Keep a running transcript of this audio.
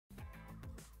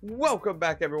Welcome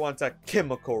back everyone to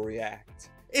Chemical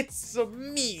React. It's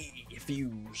me,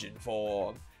 Fusion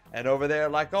Form. And over there,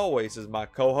 like always, is my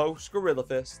co-host, Gorilla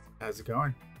Fist. How's it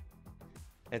going?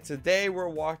 And today we're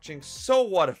watching So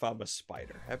What If I'm a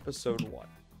Spider, episode 1.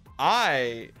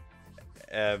 I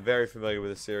am very familiar with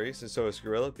the series, and so is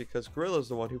Gorilla, because Gorilla's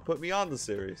the one who put me on the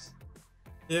series.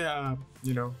 Yeah,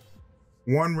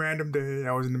 one random day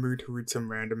I was in the mood to read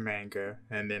some random manga,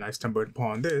 and then I stumbled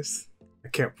upon this. I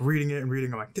kept reading it and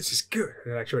reading. I'm like, this is good.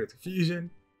 And I showed it to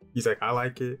Fusion. He's like, I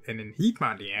like it. And then he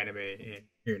found the anime, and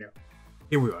here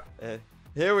we are.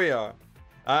 Here we are.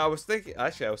 I was thinking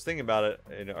about it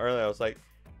earlier. I was like,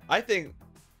 I think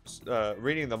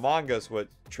reading the manga is what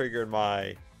triggered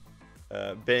my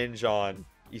binge on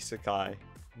isekai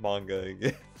manga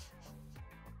again.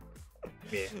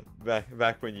 Yeah.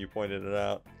 Back when you pointed it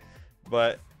out.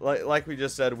 But like we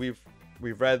just said, we've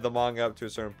read the manga up to a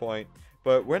certain point,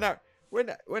 but we're not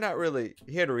really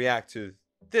here to react to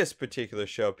this particular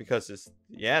show because it's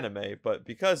the anime, but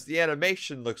because the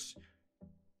animation looks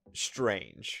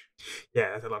strange.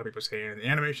 Yeah, that's a lot of people saying the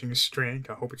animation is strange.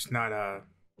 I hope it's not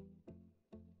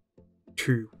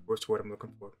too, what's the word I'm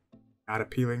looking for? Not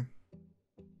appealing,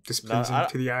 displeasing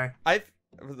to the eye.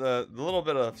 The little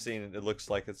bit I've seen, it looks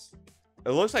like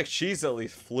she's at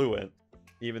least fluent,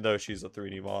 even though she's a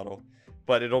 3D model.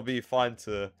 But it'll be fun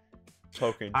to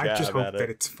poke and jab at it. I just hope that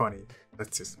it's funny.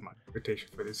 That's just my expectation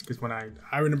for this, because when I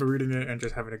remember reading it and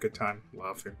just having a good time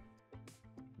laughing.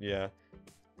 Yeah.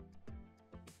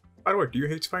 By the way, do you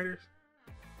hate spiders?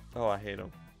 Oh, I hate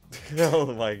them.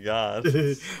 Oh my god.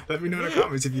 Let me know in the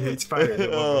comments if you hate spiders.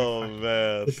 Oh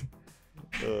man.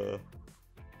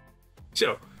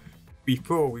 So,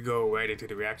 before we go right into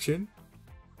the reaction,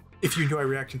 if you enjoy our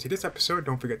reaction to this episode,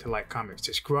 don't forget to like, comment,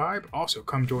 subscribe. Also,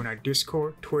 come join our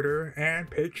Discord, Twitter, and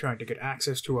Patreon to get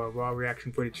access to our raw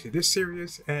reaction footage to this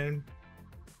series and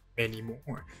many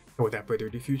more. And without further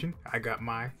ado, Fusion, I got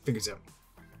my fingers up.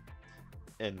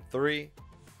 In 3,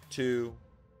 2,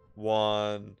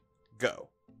 1, go.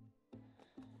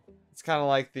 It's kind of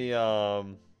like the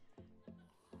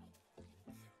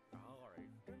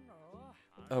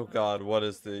oh god, what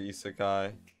is the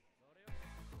isekai?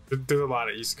 There's a lot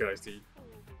of isekais, dude.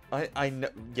 I know,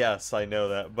 yes, I know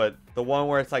that, but the one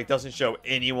where it's like doesn't show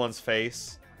anyone's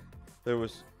face, there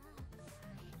was,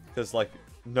 because like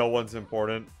no one's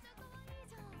important.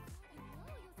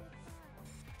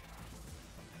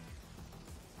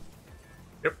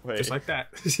 Yep, wait. just like that.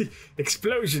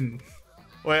 Explosion.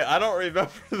 Wait, I don't remember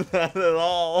that at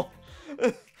all.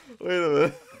 Wait a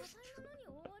minute.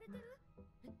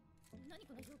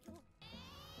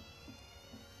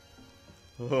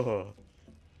 Oh,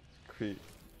 creep.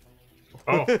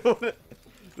 Oh.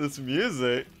 This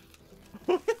music.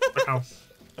 Like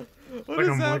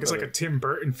it's like a Tim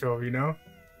Burton film, you know?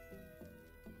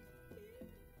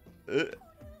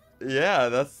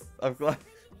 Yeah, I'm glad.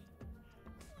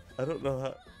 I don't know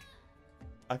how.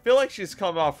 I feel like she's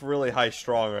come off really high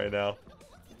strong right now,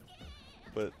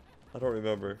 but I don't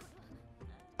remember.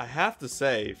 I have to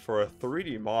say, for a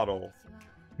 3D model,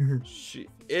 it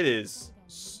is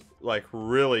like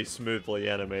really smoothly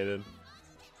animated.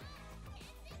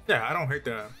 Yeah, I don't hate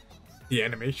the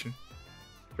animation.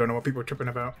 Don't know what people are tripping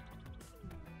about.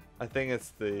 I think it's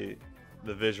the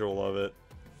visual of it.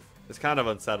 It's kind of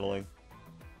unsettling.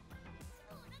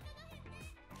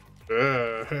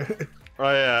 Oh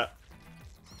yeah.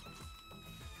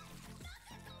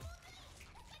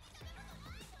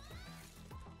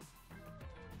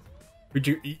 Would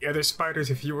you eat other spiders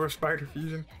if you were a spider,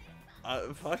 Fusion?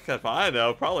 Fuck if I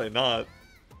know, probably not.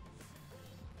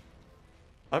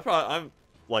 I'm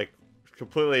like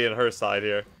completely in her side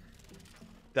here.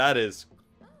 That is.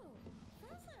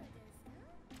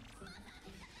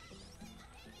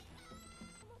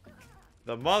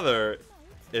 The mother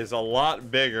is a lot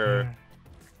bigger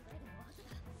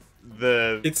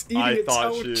than it's eating I its thought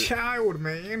own child,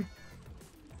 man.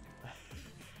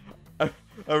 I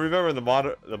remember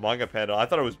the manga panel. I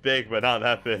thought it was big, but not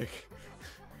that big.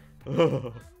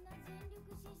 I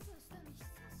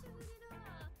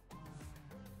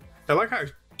like how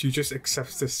she just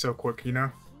accepts this so quick, you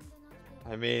know?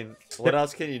 I mean, what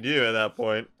else can you do at that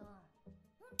point?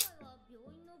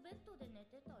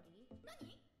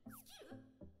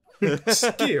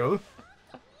 Skill?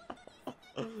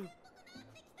 Oh,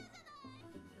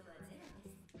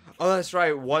 that's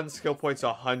right. One skill point's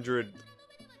 100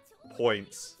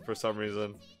 points for some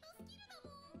reason.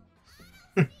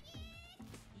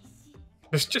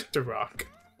 It's just a rock.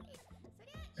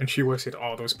 And she wasted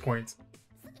all those points.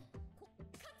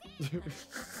 It's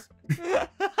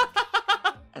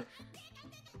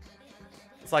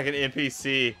like an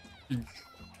NPC.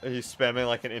 He's spamming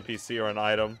like an NPC or an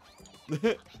item.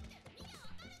 Do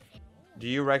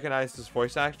you recognize this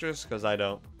voice actress? Because I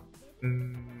don't.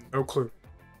 No clue.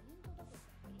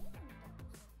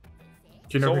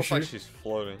 Do you It's know who almost she like is? she's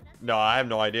floating. No, I have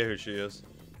no idea who she is.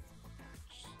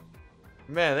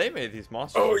 Man, they made these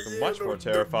monsters look much more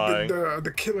terrifying.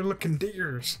 The killer looking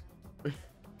deers.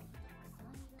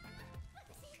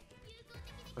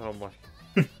 Oh my.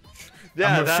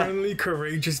 Yeah, I'm a friendly,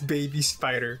 courageous baby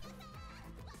spider.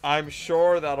 I'm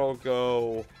sure that'll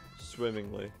go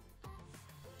swimmingly.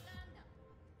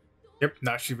 Yep,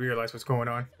 now she realized what's going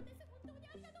on.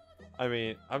 I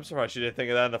mean, I'm surprised she didn't think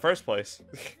of that in the first place.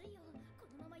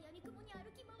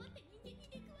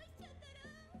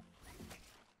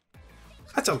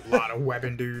 That's a lot of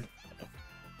webbing, dude.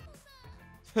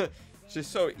 She's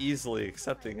so easily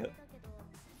accepting it.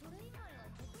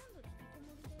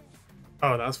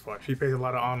 Oh, that's fun. She plays a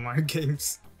lot of online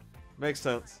games. Makes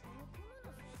sense.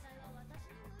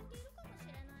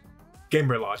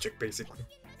 Gamer logic, basically.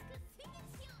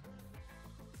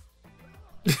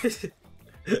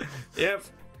 Yep.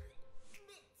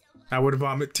 I would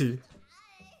vomit too.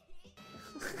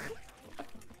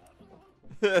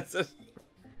 That's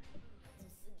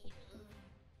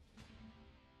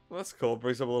cool.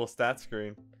 Brings up a little stat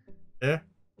screen. Yeah.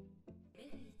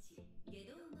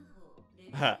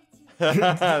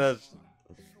 That's...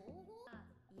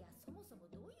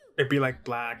 It'd be like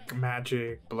black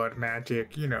magic, blood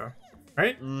magic, you know,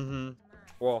 right? Mm-hmm.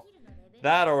 Well,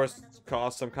 that or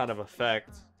cause some kind of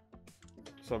effect.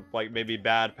 Some, like, maybe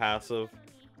bad passive.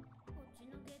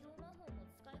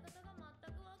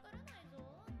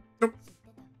 Nope.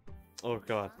 Oh,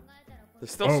 God.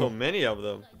 There's still so many of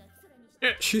them.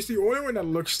 Yeah, she's the only one that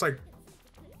looks like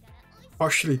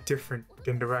partially different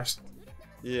than the rest.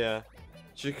 Yeah.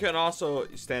 She can also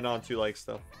stand on two legs,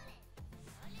 though.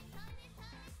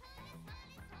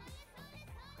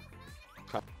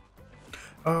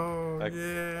 Oh,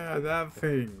 yeah, that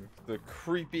thing. The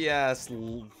creepy-ass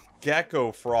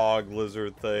gecko frog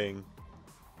lizard thing.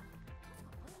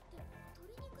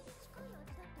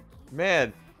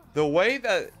 Man, the way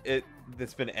that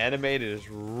it's been animated is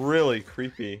really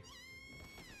creepy.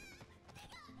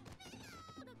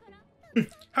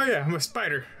 Oh yeah, I'm a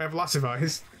spider. I have lots of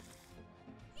eyes.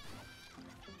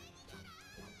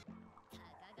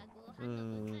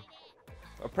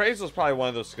 Appraisal is probably one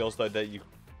of those skills though that you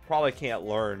probably can't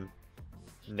learn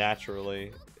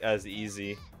naturally as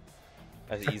easily.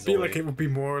 I feel like it would be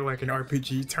more like in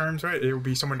RPG terms, right? It would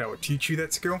be someone that would teach you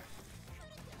that skill.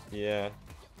 Yeah.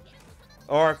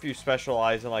 Or if you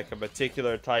specialize in like a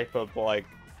particular type of like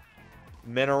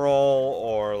mineral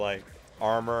or like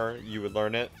armor, you would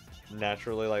learn it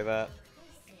naturally like that.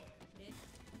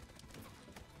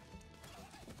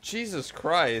 Jesus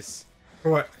Christ.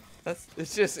 What?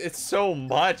 It's so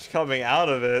much coming out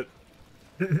of it.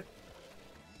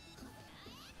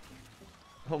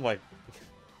 Oh my.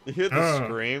 You hear the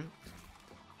scream?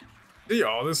 Yeah,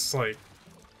 all this like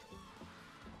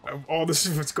all this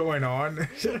is what's going on.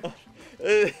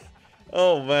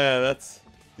 Oh man, that's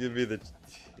give me the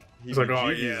He's like, oh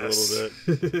yes.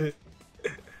 A little bit.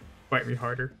 Bite me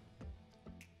harder.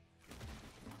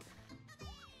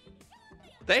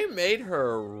 They made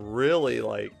her really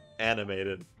like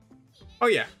animated. Oh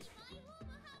yeah.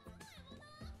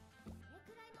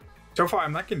 So far,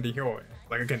 I'm liking the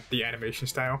like again the animation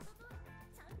style.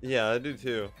 Yeah, I do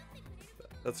too.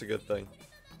 That's a good thing.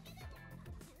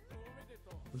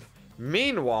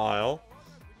 Meanwhile,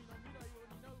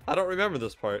 I don't remember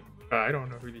this part. I don't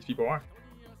know who these people are.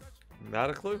 Not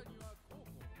a clue.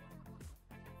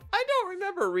 I don't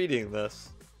remember reading this.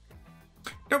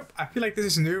 Nope, I feel like this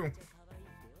is new.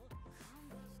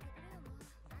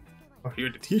 Oh,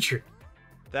 you're the teacher.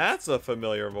 That's a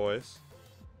familiar voice.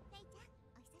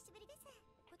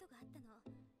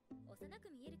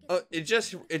 It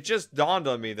just dawned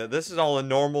on me that this is all in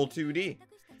normal 2D.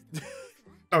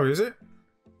 Oh, is it?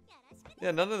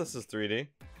 Yeah, none of this is 3D.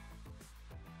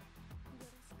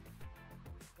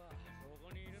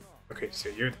 Okay, so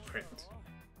you're the prince.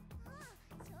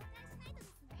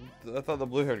 I thought the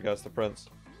blue-haired guy's the prince.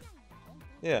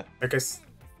 Yeah. I guess.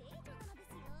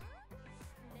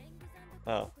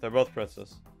 Oh, they're both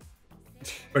princes.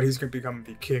 But he's gonna become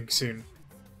the king soon.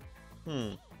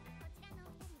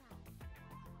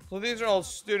 So these are all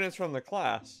students from the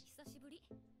class.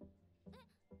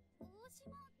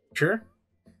 Sure?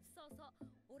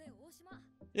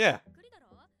 Yeah.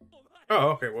 Oh,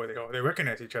 okay. Well, they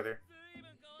recognize each other.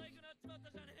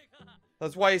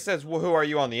 That's why he says, well, who are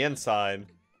you on the inside?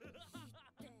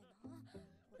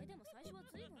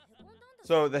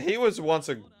 So he was once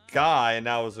a guy and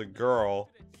now is a girl.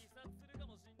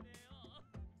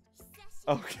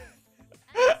 Okay.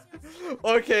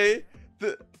 Okay.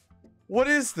 What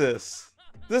is this?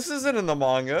 This isn't in the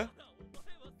manga.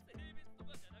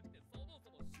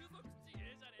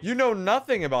 You know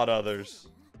nothing about others.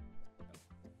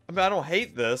 I mean, I don't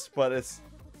hate this, but it's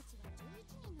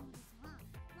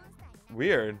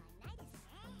weird.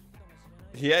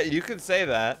 Yeah, you could say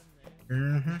that.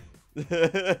 Mm-hmm.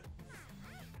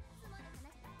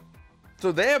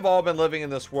 So they have all been living in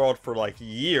this world for like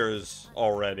years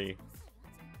already.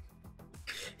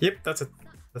 Yep, that's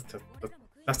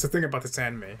the thing about this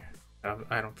anime.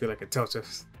 I don't feel like it tells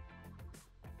us.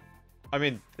 I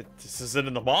mean, this isn't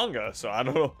in the manga, so I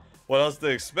don't know what else to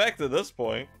expect at this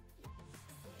point.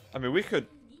 I mean, we could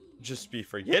just be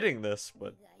forgetting this,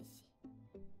 but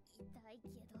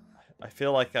I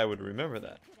feel like I would remember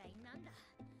that.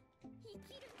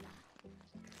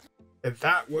 And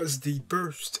that was the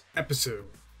first episode.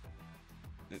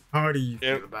 How do you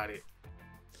feel about it?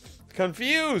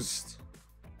 Confused.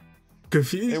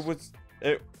 Confused? It was.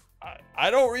 I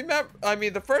don't remember. I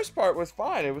mean, the first part was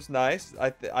fine. It was nice.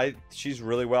 She's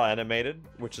really well animated,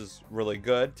 which is really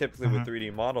good. Typically with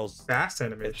 3D models, fast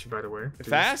animation, by the way.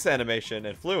 Fast animation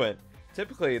and fluent.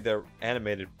 Typically they're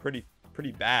animated pretty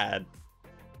bad,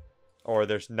 or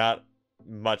there's not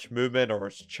much movement, or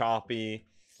it's choppy.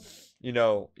 You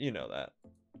know that.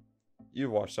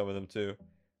 You watch some of them too,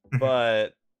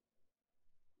 but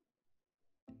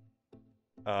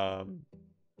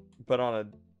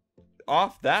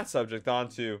off that subject,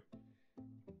 onto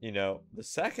the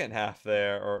second half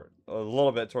there, or a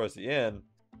little bit towards the end.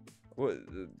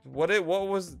 What's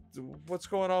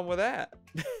going on with that?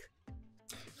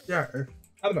 Yeah,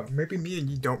 I don't know. Maybe me and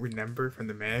you don't remember from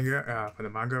the manga,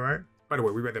 right? By the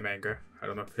way, we read the manga. I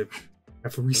don't know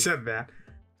if we said that.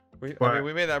 I mean,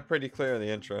 we made that pretty clear in the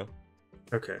intro.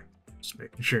 Okay, just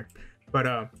making sure. But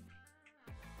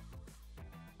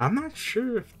I'm not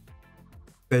sure if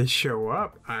they show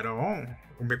up at all.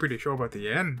 Or maybe they show up at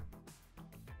the end.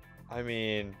 I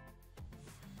mean,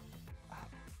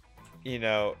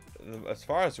 as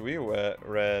far as we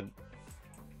read,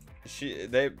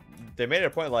 they made it a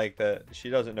point like that she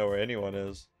doesn't know where anyone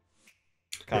is,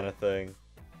 kind of thing.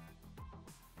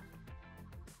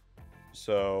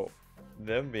 So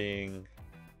them being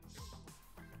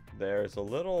there is a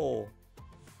little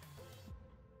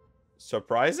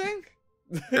surprising.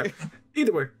 Yeah.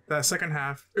 Either way, that second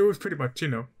half, it was pretty much,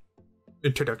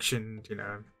 introduction,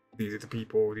 these are the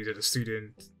people, these are the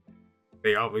students.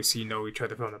 They obviously know each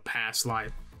other from a past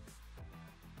life.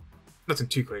 Nothing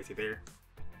too crazy there.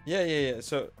 Yeah.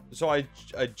 So I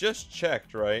just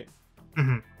checked, right?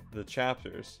 The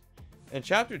chapters. And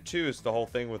chapter 2 is the whole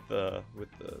thing with the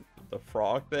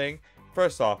frog thing.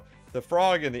 First off, the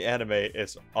frog in the anime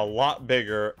is a lot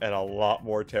bigger and a lot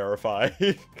more terrifying.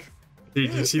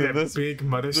 Did you see that big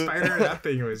mother spider? That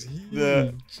thing was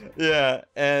huge. Yeah,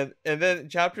 and then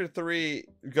chapter 3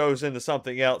 goes into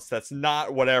something else that's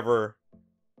not whatever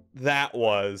that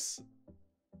was.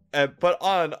 But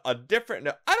on a different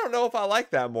note, I don't know if I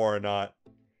like that more or not.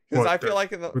 Because I feel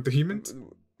like with the humans?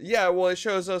 Yeah, well, it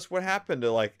shows us what happened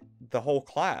to like the whole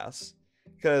class.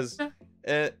 Because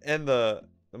in the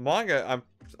manga,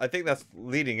 I think that's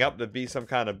leading up to be some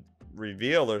kind of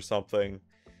reveal or something.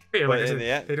 Yeah, but like in the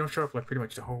end, they don't show up like pretty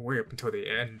much the whole way up until the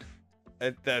end.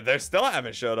 They still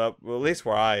haven't showed up, well, at least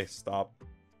where I stopped.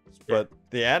 Yeah. But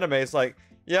the anime is like,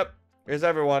 yep, here's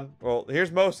everyone. Well, here's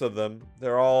most of them.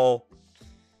 They're all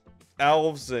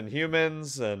elves and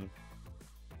humans and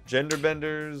gender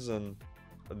benders and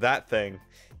that thing.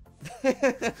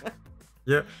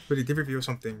 Yeah, but it did reveal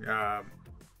something.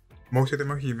 Most of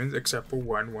them are humans except for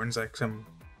one. One's like some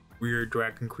weird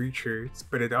dragon creatures.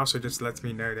 But it also just lets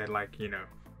me know that, like,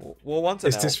 well, once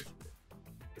an elf.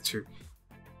 It's true.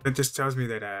 It just tells me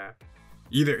that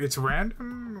either it's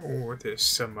random or there's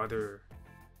some other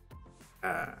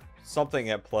something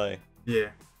at play. Yeah.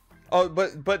 Oh,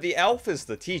 but the elf is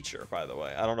the teacher, by the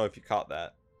way. I don't know if you caught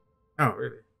that. Oh,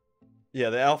 really?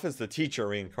 Yeah, the elf is the teacher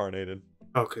reincarnated.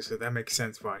 Okay, so that makes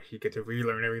sense why he get to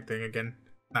relearn everything again.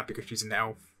 Not because she's an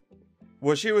elf.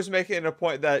 Well, she was making a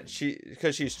point that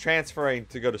because she's transferring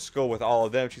to go to school with all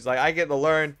of them, she's like, I get to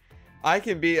learn. I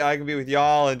can be with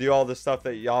y'all and do all the stuff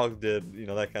that y'all did,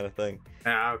 that kind of thing.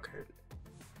 Ah, okay.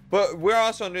 But we're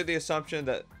also under the assumption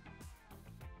that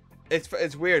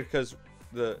it's weird because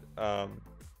the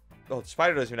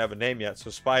Spider doesn't even have a name yet, so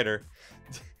Spider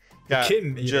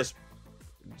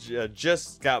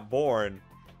just got born,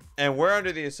 and we're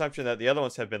under the assumption that the other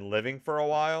ones have been living for a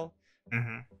while.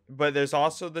 But there's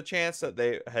also the chance that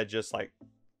they had just like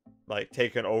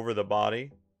taken over the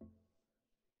body.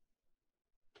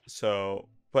 So,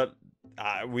 but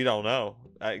We don't know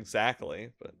exactly,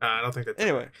 but I don't think that's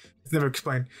anyway. It's never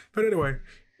explained. But anyway,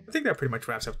 I think that pretty much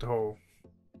wraps up the whole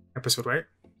episode, right?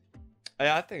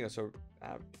 Yeah, I think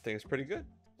it's pretty good.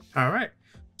 All right.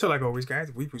 So like always,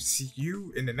 guys, we will see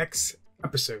you in the next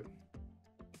episode.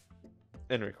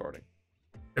 In recording.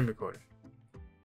 In recording.